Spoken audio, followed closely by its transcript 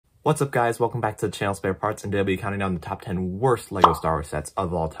What's up guys, welcome back to the channel SpareParts, and today I'll be counting down the top 10 worst LEGO Star Wars sets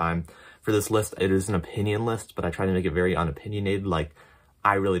of all time. For this list, it is an opinion list, but I try to make it very unopinionated. Like,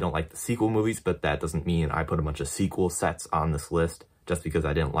 I really don't like the sequel movies, but that doesn't mean I put a bunch of sequel sets on this list just because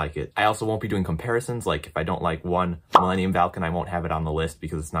I didn't like it. I also won't be doing comparisons, like if I don't like one Millennium Falcon, I won't have it on the list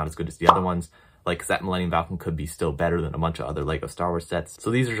because it's not as good as the other ones. Like, 'cause that Millennium Falcon could be still better than a bunch of other LEGO Star Wars sets.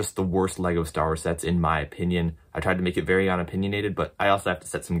 So these are just the worst LEGO Star Wars sets in my opinion. I tried to make it very unopinionated, but I also have to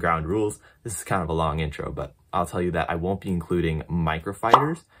set some ground rules. This is kind of a long intro, but I'll tell you that I won't be including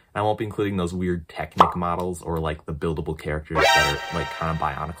microfighters, and I won't be including those weird Technic models or like the buildable characters that are like kind of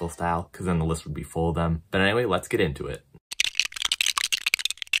Bionicle style, because then the list would be full of them. But anyway, let's get into it.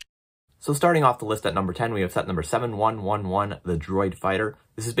 So starting off the list at number 10, we have set number 7111, the Droid Fighter.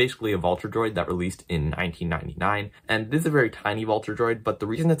 This is basically a Vulture droid that released in 1999, and this is a very tiny Vulture droid, but the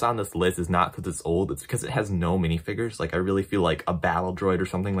reason it's on this list is not because it's old, it's because it has no minifigures. Like, I really feel like a battle droid or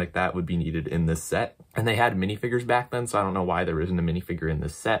something like that would be needed in this set. And they had minifigures back then, so I don't know why there isn't a minifigure in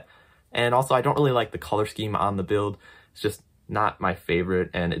this set. And also, I don't really like the color scheme on the build. It's just not my favorite,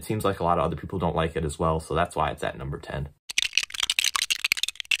 and it seems like a lot of other people don't like it as well, so that's why it's at number 10.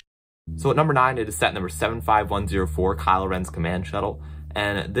 So at number 9, it is set number 75104, Kylo Ren's Command Shuttle.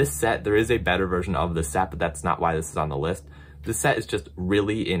 And this set, there is a better version of this set, but that's not why this is on the list. This set is just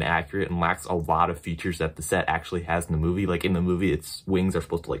really inaccurate and lacks a lot of features that the set actually has in the movie. Like, in the movie, its wings are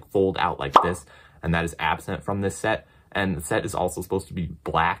supposed to like fold out like this, and that is absent from this set. And the set is also supposed to be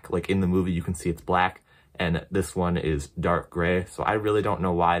black. Like, in the movie, you can see it's black, and this one is dark gray. So I really don't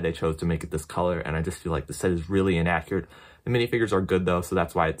know why they chose to make it this color, and I just feel like the set is really inaccurate. The minifigures are good though, so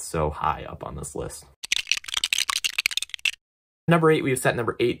that's why it's so high up on this list. Number 8, we have set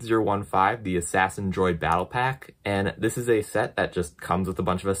number 8015, the Assassin Droid Battle Pack, and this is a set that just comes with a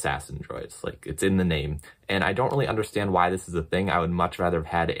bunch of assassin droids, like it's in the name. And I don't really understand why this is a thing. I would much rather have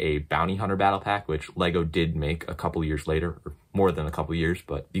had a Bounty Hunter Battle Pack, which LEGO did make a couple years later, or more than a couple years,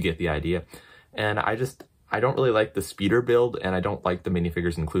 but you get the idea. And I don't really like the speeder build, and I don't like the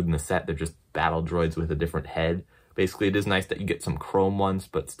minifigures included in the set. They're just battle droids with a different head. Basically, it is nice that you get some chrome ones,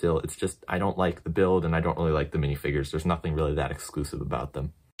 but still, it's just, I don't like the build, and I don't really like the minifigures. There's nothing really that exclusive about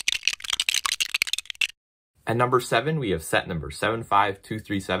them. At number 7, we have set number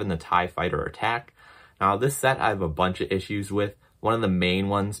 75237, the TIE Fighter Attack. Now, this set I have a bunch of issues with. One of the main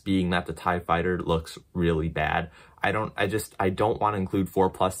ones being that the TIE Fighter looks really bad. I don't want to include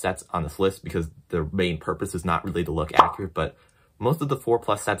 4+ sets on this list because their main purpose is not really to look accurate, but most of the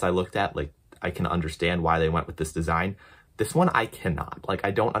 4+ sets I looked at, like, I can understand why they went with this design. This one, I cannot. Like, I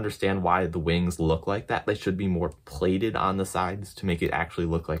don't understand why the wings look like that. They should be more plated on the sides to make it actually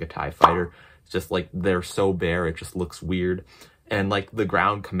look like a TIE Fighter. It's just like, they're so bare, it just looks weird. And like, the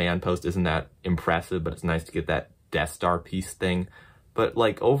ground command post isn't that impressive, but it's nice to get that Death Star piece thing. But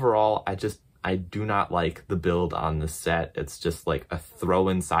like, overall, I do not like the build on this set. It's just like a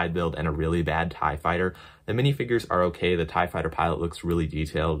throw-in side build and a really bad TIE Fighter. The minifigures are okay. The TIE Fighter pilot looks really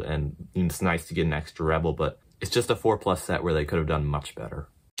detailed, and it's nice to get an extra Rebel, but it's just a 4+ set where they could have done much better.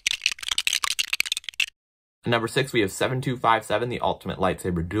 At number 6, we have 7257, the Ultimate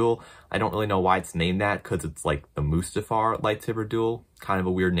Lightsaber Duel. I don't really know why it's named that, because it's like the Mustafar Lightsaber Duel. Kind of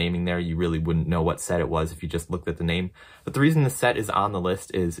a weird naming there. You really wouldn't know what set it was if you just looked at the name. But the reason the set is on the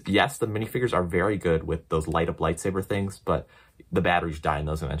list is, yes, the minifigures are very good with those light-up lightsaber things, but the batteries die in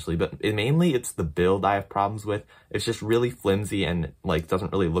those eventually. But mainly, it's the build I have problems with. It's just really flimsy and like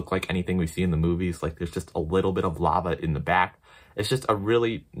doesn't really look like anything we see in the movies. Like, there's just a little bit of lava in the back. It's just a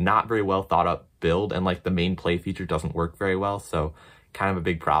really not very well thought out build, and like the main play feature doesn't work very well, so kind of a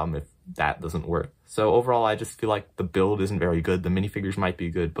big problem if that doesn't work. So overall, I just feel like the build isn't very good. The minifigures might be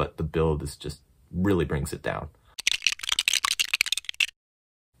good, but the build is just really brings it down.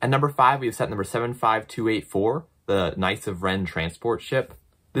 At number 5, we have set number 75284, the Knights of Ren transport ship.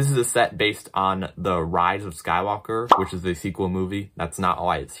 This is a set based on The Rise of Skywalker, which is a sequel movie. That's not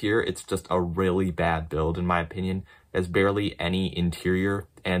why it's here. It's just a really bad build, in my opinion. There's barely any interior,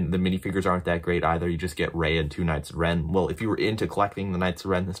 and the minifigures aren't that great either. You just get Rey and 2 Knights of Ren. Well, if you were into collecting the Knights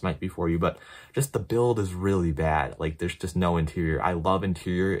of Ren, this might be for you, but just the build is really bad. Like, there's just no interior. I love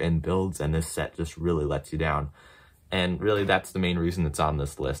interior and builds, and this set just really lets you down. And really, that's the main reason it's on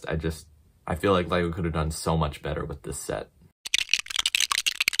this list. I feel like LEGO could have done so much better with this set.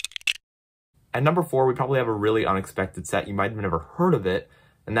 At number 4, we probably have a really unexpected set. You might have never heard of it,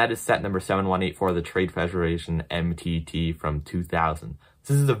 and that is set number 7184, the Trade Federation MTT from 2000.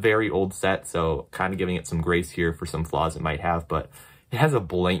 This is a very old set, so kind of giving it some grace here for some flaws it might have, but it has a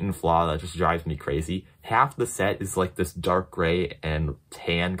blatant flaw that just drives me crazy. Half the set is like this dark gray and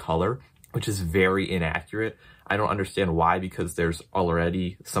tan color, which is very inaccurate. I don't understand why, because there's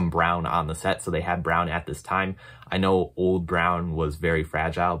already some brown on the set, so they had brown at this time. I know old brown was very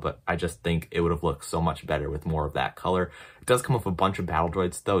fragile, but I just think it would have looked so much better with more of that color. It does come with a bunch of battle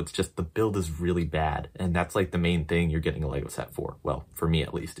droids though, it's just the build is really bad, and that's like the main thing you're getting a LEGO set for. Well, for me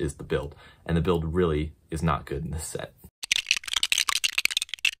at least, is the build, and the build really is not good in this set.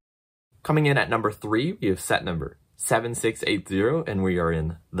 Coming in at number 3, we have set number 7680, and we are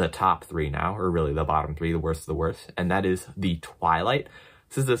in the top 3 now, or really the bottom 3, the worst of the worst, and that is the Twilight.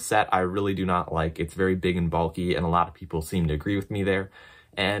 This is a set I really do not like. It's very big and bulky, and a lot of people seem to agree with me there.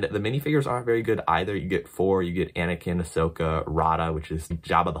 And the minifigures aren't very good either. You get 4, you get Anakin, Ahsoka, Rada, which is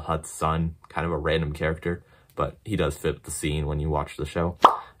Jabba the Hutt's son, kind of a random character, but he does fit the scene when you watch the show.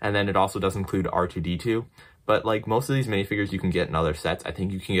 And then it also does include R2-D2. But like most of these minifigures you can get in other sets. I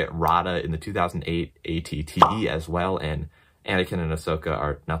think you can get Rada in the 2008 ATTE as well, and Anakin and Ahsoka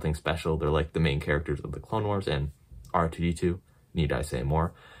are nothing special. They're like the main characters of the Clone Wars, and R2-D2, need I say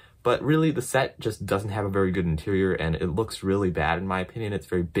more. But really the set just doesn't have a very good interior, and it looks really bad in my opinion. It's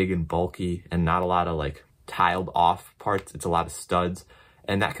very big and bulky and not a lot of like tiled off parts. It's a lot of studs,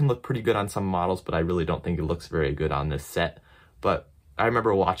 and that can look pretty good on some models, but I really don't think it looks very good on this set. But I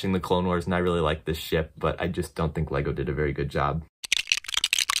remember watching the Clone Wars and I really liked this ship, but I just don't think LEGO did a very good job.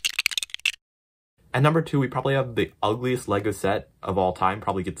 At number 2, we probably have the ugliest LEGO set of all time,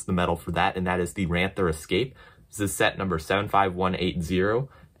 probably gets the medal for that, and that is the Ranther Escape. This is set number 75180,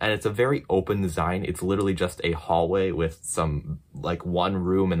 and it's a very open design. It's literally just a hallway with some, like, one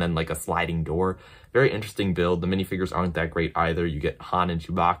room and then, like, a sliding door. Very interesting build. The minifigures aren't that great either. You get Han and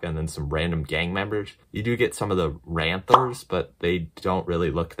Chewbacca and then some random gang members. You do get some of the Ranthers, but they don't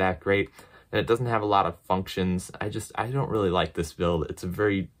really look that great. And it doesn't have a lot of functions. I don't really like this build. It's a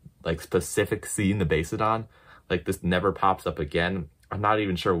very, like, specific scene to base it on. Like, this never pops up again. I'm not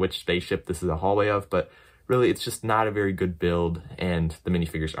even sure which spaceship this is a hallway of, but really, it's just not a very good build, and the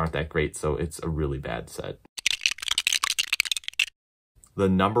minifigures aren't that great, so it's a really bad set. The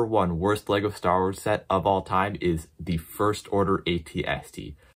number 1 worst LEGO Star Wars set of all time is the First Order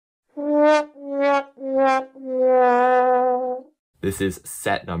AT-ST. This is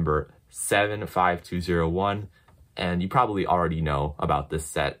set number 75201, and you probably already know about this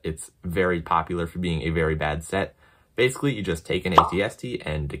set. It's very popular for being a very bad set. Basically, you just take an AT-ST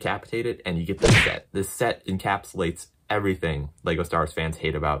and decapitate it, and you get this set. This set encapsulates everything LEGO Star Wars fans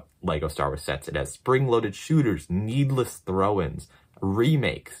hate about LEGO Star Wars sets. It has spring-loaded shooters, needless throw-ins,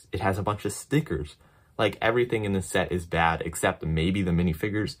 remakes. It has a bunch of stickers. Like, everything in this set is bad, except maybe the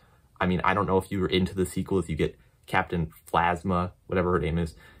minifigures. I mean, I don't know if you were into the sequels. You get Captain Phasma, whatever her name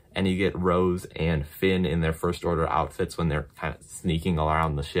is, and you get Rose and Finn in their First Order outfits when they're kind of sneaking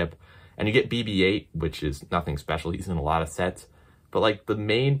around the ship. And you get BB-8, which is nothing special. He's in a lot of sets. But, like, the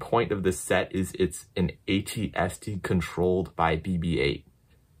main point of this set is it's an AT-ST controlled by BB-8.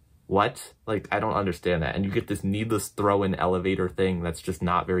 What? Like, I don't understand that. And you get this needless throw-in elevator thing that's just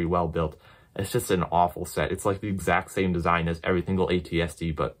not very well built. It's just an awful set. It's like the exact same design as every single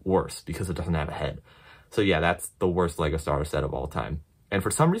AT-ST, but worse because it doesn't have a head. So yeah, that's the worst LEGO Star Wars set of all time. And for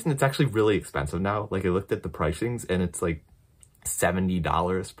some reason, it's actually really expensive now. Like, I looked at the pricings, and it's like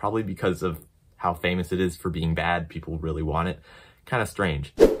 $70, probably because of how famous it is for being bad. People really want it. Kind of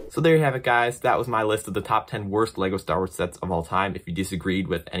strange. So there you have it, guys. That was my list of the top 10 worst LEGO Star Wars sets of all time. If you disagreed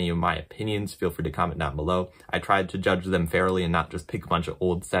with any of my opinions, feel free to comment down below. I tried to judge them fairly and not just pick a bunch of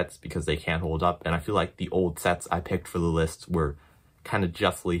old sets because they can't hold up. And I feel like the old sets I picked for the list were kind of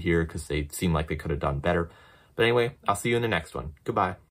justly here because they seem like they could have done better. But anyway, I'll see you in the next one. Goodbye.